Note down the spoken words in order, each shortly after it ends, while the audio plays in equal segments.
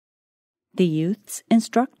The Youth's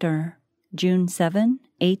Instructor, June 7,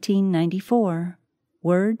 1894.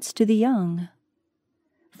 Words to the Young.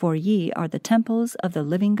 For ye are the temples of the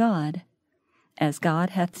living God. As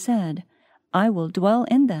God hath said, I will dwell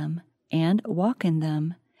in them, and walk in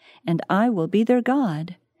them, and I will be their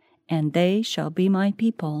God, and they shall be my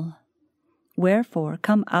people. Wherefore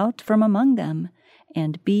come out from among them,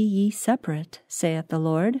 and be ye separate, saith the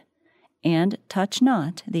Lord, and touch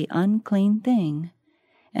not the unclean thing,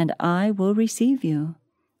 and I will receive you,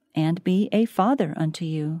 and be a father unto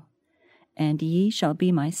you, and ye shall be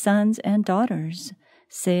my sons and daughters,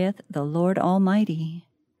 saith the Lord Almighty.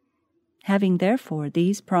 Having therefore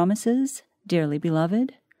these promises, dearly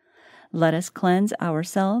beloved, let us cleanse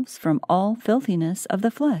ourselves from all filthiness of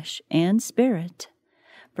the flesh and spirit,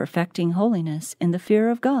 perfecting holiness in the fear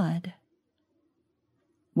of God.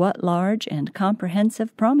 What large and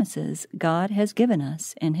comprehensive promises God has given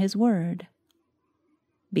us in His Word.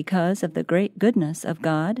 Because of the great goodness of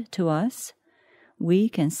God to us, we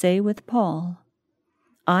can say with Paul,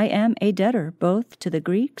 I am a debtor both to the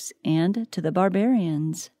Greeks and to the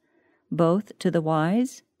barbarians, both to the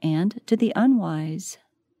wise and to the unwise.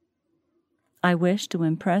 I wish to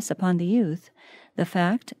impress upon the youth the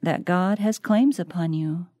fact that God has claims upon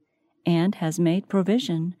you, and has made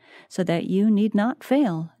provision so that you need not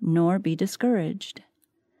fail nor be discouraged.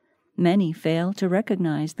 Many fail to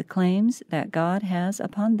recognize the claims that God has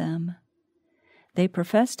upon them. They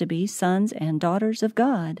profess to be sons and daughters of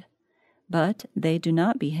God, but they do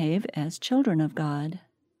not behave as children of God.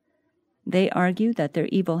 They argue that their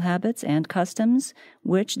evil habits and customs,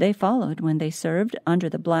 which they followed when they served under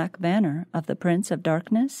the black banner of the Prince of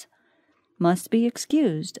Darkness, must be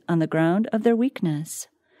excused on the ground of their weakness,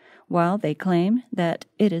 while they claim that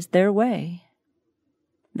it is their way.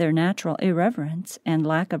 Their natural irreverence and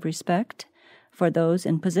lack of respect for those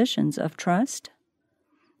in positions of trust,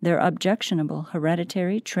 their objectionable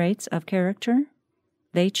hereditary traits of character,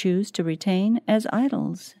 they choose to retain as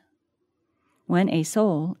idols. When a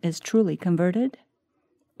soul is truly converted,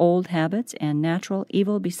 old habits and natural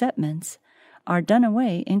evil besetments are done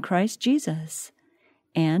away in Christ Jesus,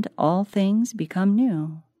 and all things become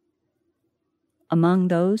new. Among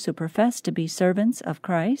those who profess to be servants of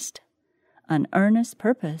Christ, an earnest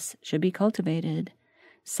purpose should be cultivated,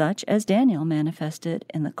 such as Daniel manifested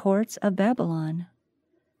in the courts of Babylon.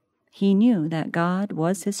 He knew that God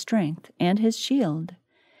was his strength and his shield,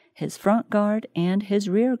 his front guard and his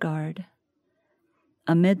rear guard.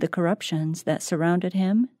 Amid the corruptions that surrounded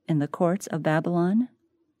him in the courts of Babylon,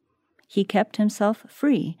 he kept himself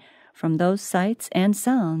free from those sights and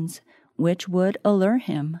sounds which would allure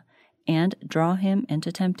him and draw him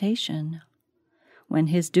into temptation. When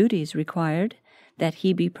his duties required that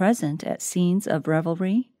he be present at scenes of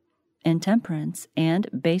revelry, intemperance, and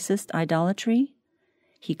basest idolatry,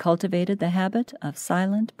 he cultivated the habit of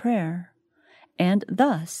silent prayer, and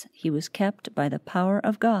thus he was kept by the power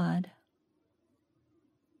of God.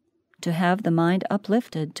 To have the mind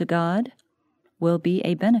uplifted to God will be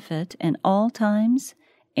a benefit in all times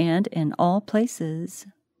and in all places.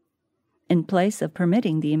 In place of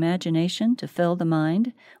permitting the imagination to fill the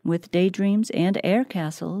mind with daydreams and air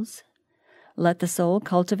castles, let the soul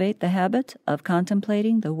cultivate the habit of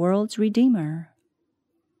contemplating the world's Redeemer.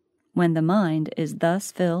 When the mind is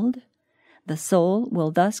thus filled, the soul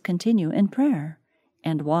will thus continue in prayer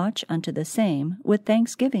and watch unto the same with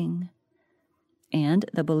thanksgiving. And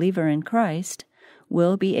the believer in Christ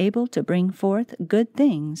will be able to bring forth good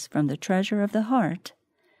things from the treasure of the heart,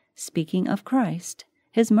 speaking of Christ,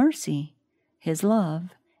 His mercy, His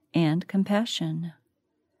love, and compassion.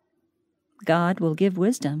 God will give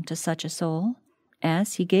wisdom to such a soul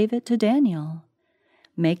as He gave it to Daniel,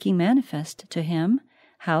 making manifest to him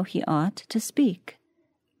how he ought to speak,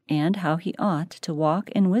 and how he ought to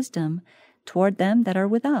walk in wisdom toward them that are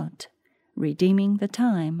without, redeeming the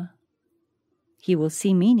time. He will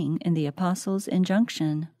see meaning in the apostles'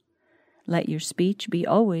 injunction, let your speech be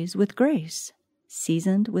always with grace,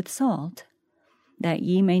 seasoned with salt, that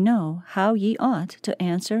ye may know how ye ought to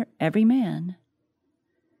answer every man.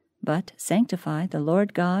 But sanctify the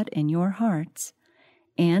Lord God in your hearts,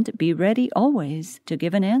 and be ready always to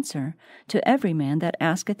give an answer to every man that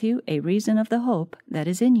asketh you a reason of the hope that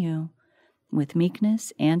is in you, with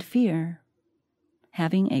meekness and fear,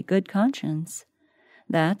 having a good conscience,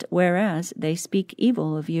 that whereas they speak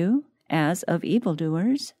evil of you as of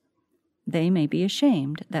evildoers, they may be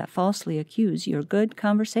ashamed that falsely accuse your good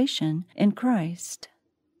conversation in Christ.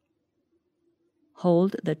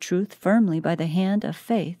 Hold the truth firmly by the hand of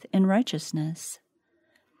faith in righteousness.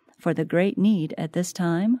 For the great need at this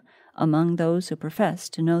time among those who profess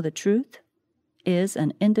to know the truth is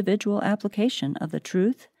an individual application of the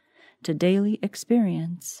truth to daily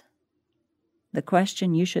experience. The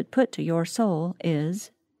question you should put to your soul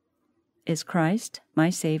is Christ my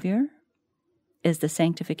Savior? Is the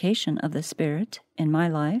sanctification of the Spirit in my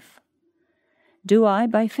life? Do I,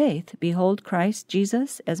 by faith, behold Christ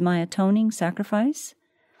Jesus as my atoning sacrifice,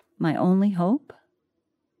 my only hope?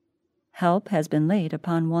 Help has been laid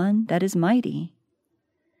upon one that is mighty.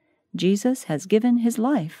 Jesus has given his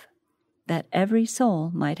life, that every soul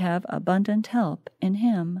might have abundant help in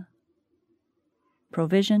him.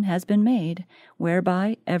 Provision has been made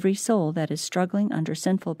whereby every soul that is struggling under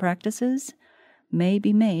sinful practices may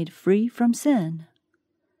be made free from sin.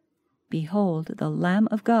 Behold the Lamb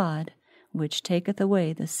of God, which taketh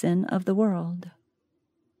away the sin of the world.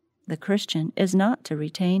 The Christian is not to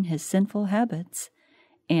retain his sinful habits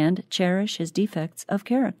and cherish his defects of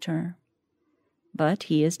character, but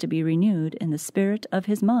he is to be renewed in the spirit of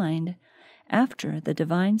his mind after the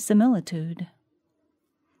divine similitude.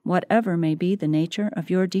 Whatever may be the nature of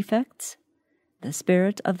your defects, the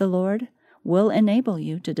Spirit of the Lord will enable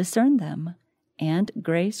you to discern them, and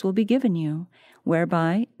grace will be given you,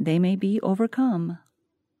 whereby they may be overcome.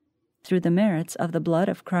 Through the merits of the blood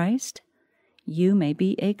of Christ, you may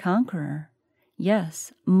be a conqueror,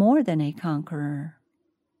 yes, more than a conqueror.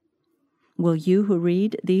 Will you who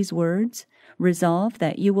read these words resolve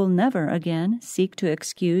that you will never again seek to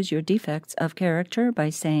excuse your defects of character by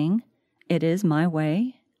saying, "It is my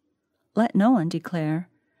way"? Let no one declare,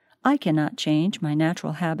 "I cannot change my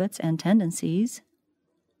natural habits and tendencies."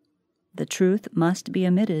 The truth must be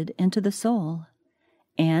admitted into the soul,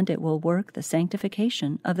 and it will work the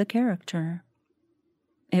sanctification of the character.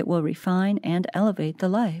 It will refine and elevate the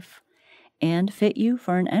life, and fit you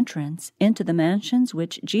for an entrance into the mansions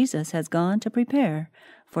which Jesus has gone to prepare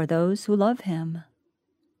for those who love him.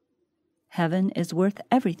 Heaven is worth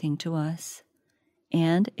everything to us,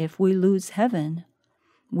 and if we lose heaven,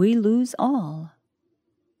 we lose all.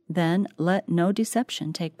 Then let no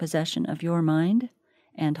deception take possession of your mind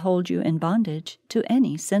and hold you in bondage to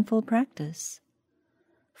any sinful practice.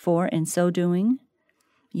 For in so doing,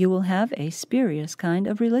 you will have a spurious kind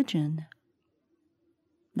of religion.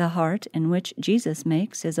 The heart in which Jesus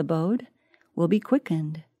makes his abode will be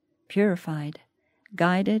quickened, purified,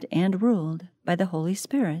 guided, and ruled by the Holy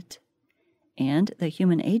Spirit, and the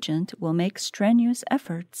human agent will make strenuous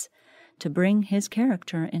efforts to bring his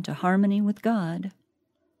character into harmony with God.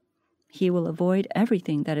 He will avoid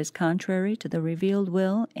everything that is contrary to the revealed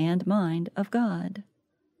will and mind of God.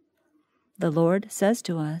 The Lord says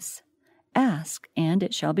to us, "Ask, and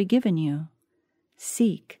it shall be given you.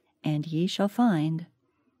 Seek, and ye shall find.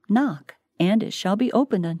 Knock, and it shall be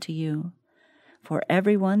opened unto you. For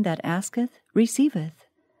every one that asketh receiveth,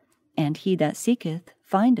 and he that seeketh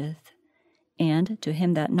findeth, and to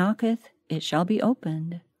him that knocketh it shall be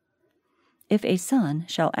opened. If a son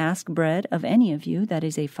shall ask bread of any of you that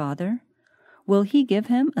is a father, will he give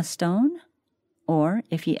him a stone? Or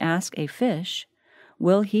if he ask a fish,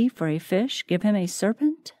 will he for a fish give him a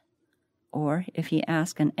serpent? Or if he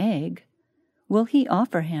ask an egg, will he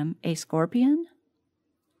offer him a scorpion?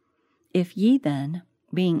 If ye then,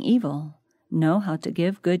 being evil, know how to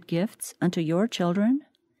give good gifts unto your children,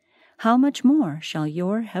 how much more shall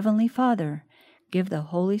your heavenly Father give the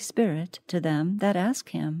Holy Spirit to them that ask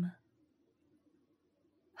him?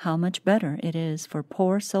 How much better it is for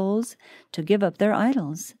poor souls to give up their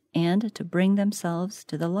idols and to bring themselves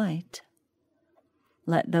to the light.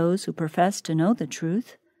 Let those who profess to know the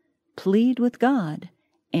truth plead with God,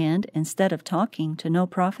 and instead of talking to no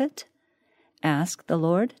profit, ask the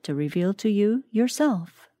Lord to reveal to you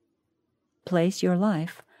yourself. Place your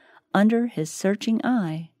life under his searching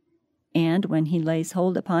eye, and when he lays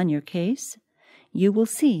hold upon your case, you will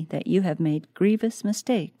see that you have made grievous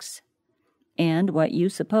mistakes, and what you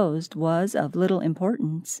supposed was of little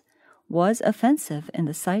importance was offensive in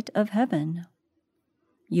the sight of heaven.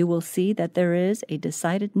 You will see that there is a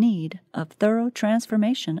decided need of thorough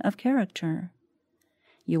transformation of character.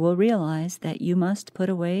 You will realize that you must put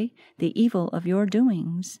away the evil of your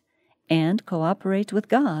doings and cooperate with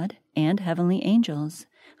God and heavenly angels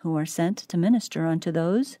who are sent to minister unto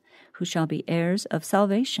those who shall be heirs of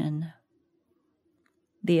salvation.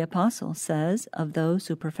 The apostle says of those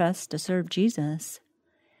who profess to serve Jesus,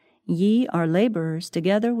 "Ye are laborers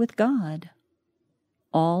together with God."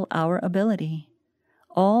 All our ability,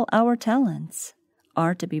 all our talents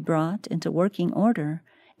are to be brought into working order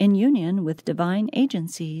in union with divine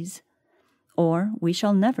agencies, or we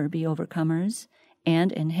shall never be overcomers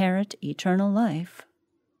and inherit eternal life.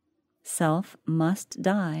 Self must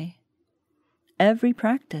die. Every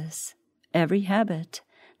practice, every habit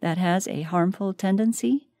that has a harmful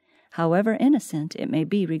tendency, however innocent it may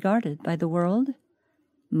be regarded by the world,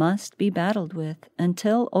 must be battled with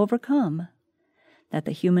until overcome, that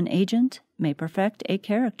the human agent may perfect a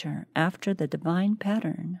character after the divine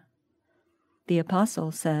pattern. The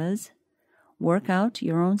apostle says, "Work out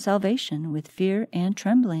your own salvation with fear and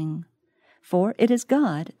trembling, for it is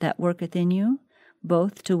God that worketh in you,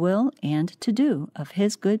 both to will and to do of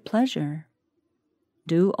his good pleasure.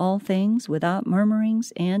 Do all things without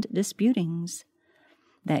murmurings and disputings,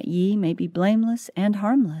 that ye may be blameless and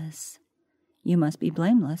harmless." You must be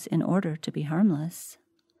blameless in order to be harmless.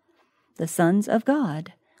 The sons of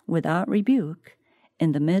God, without rebuke,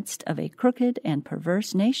 in the midst of a crooked and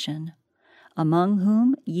perverse nation, among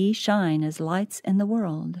whom ye shine as lights in the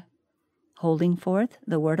world, holding forth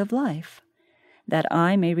the word of life, that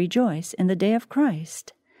I may rejoice in the day of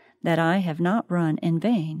Christ, that I have not run in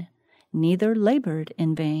vain, neither labored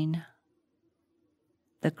in vain.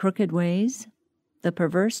 The crooked ways, the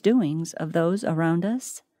perverse doings of those around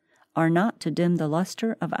us, are not to dim the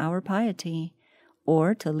luster of our piety,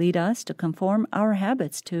 or to lead us to conform our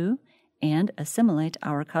habits to and assimilate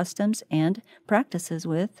our customs and practices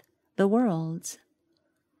with the world's.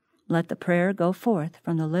 Let the prayer go forth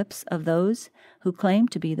from the lips of those who claim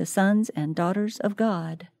to be the sons and daughters of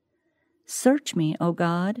God. Search me, O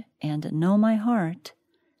God, and know my heart.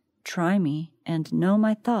 Try me and know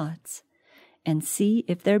my thoughts, and see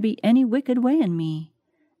if there be any wicked way in me,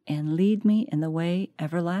 and lead me in the way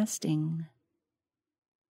everlasting.